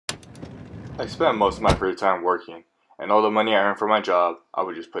I spent most of my free time working, and all the money I earned from my job, I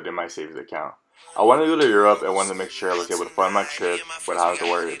would just put in my savings account. I wanted to go to Europe and wanted to make sure I was able to fund my trip without having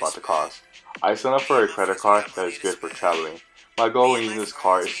to worry about the cost. I signed up for a credit card that is good for traveling. My goal when using this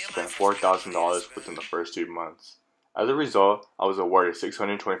card is to spend $4,000 within the first 2 months. As a result, I was awarded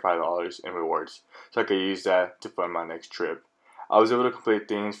 $625 in rewards, so I could use that to fund my next trip. I was able to complete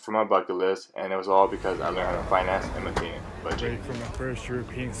things from my bucket list, and it was all because I learned how to finance and maintain a budget. Ready for my first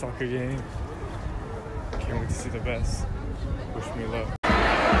European soccer game. Can't wait to see the best. Wish me luck.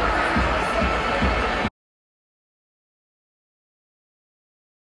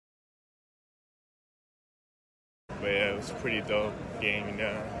 But yeah, it was a pretty dope game, you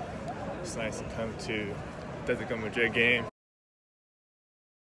know. It's nice to come to Atletico Madrid game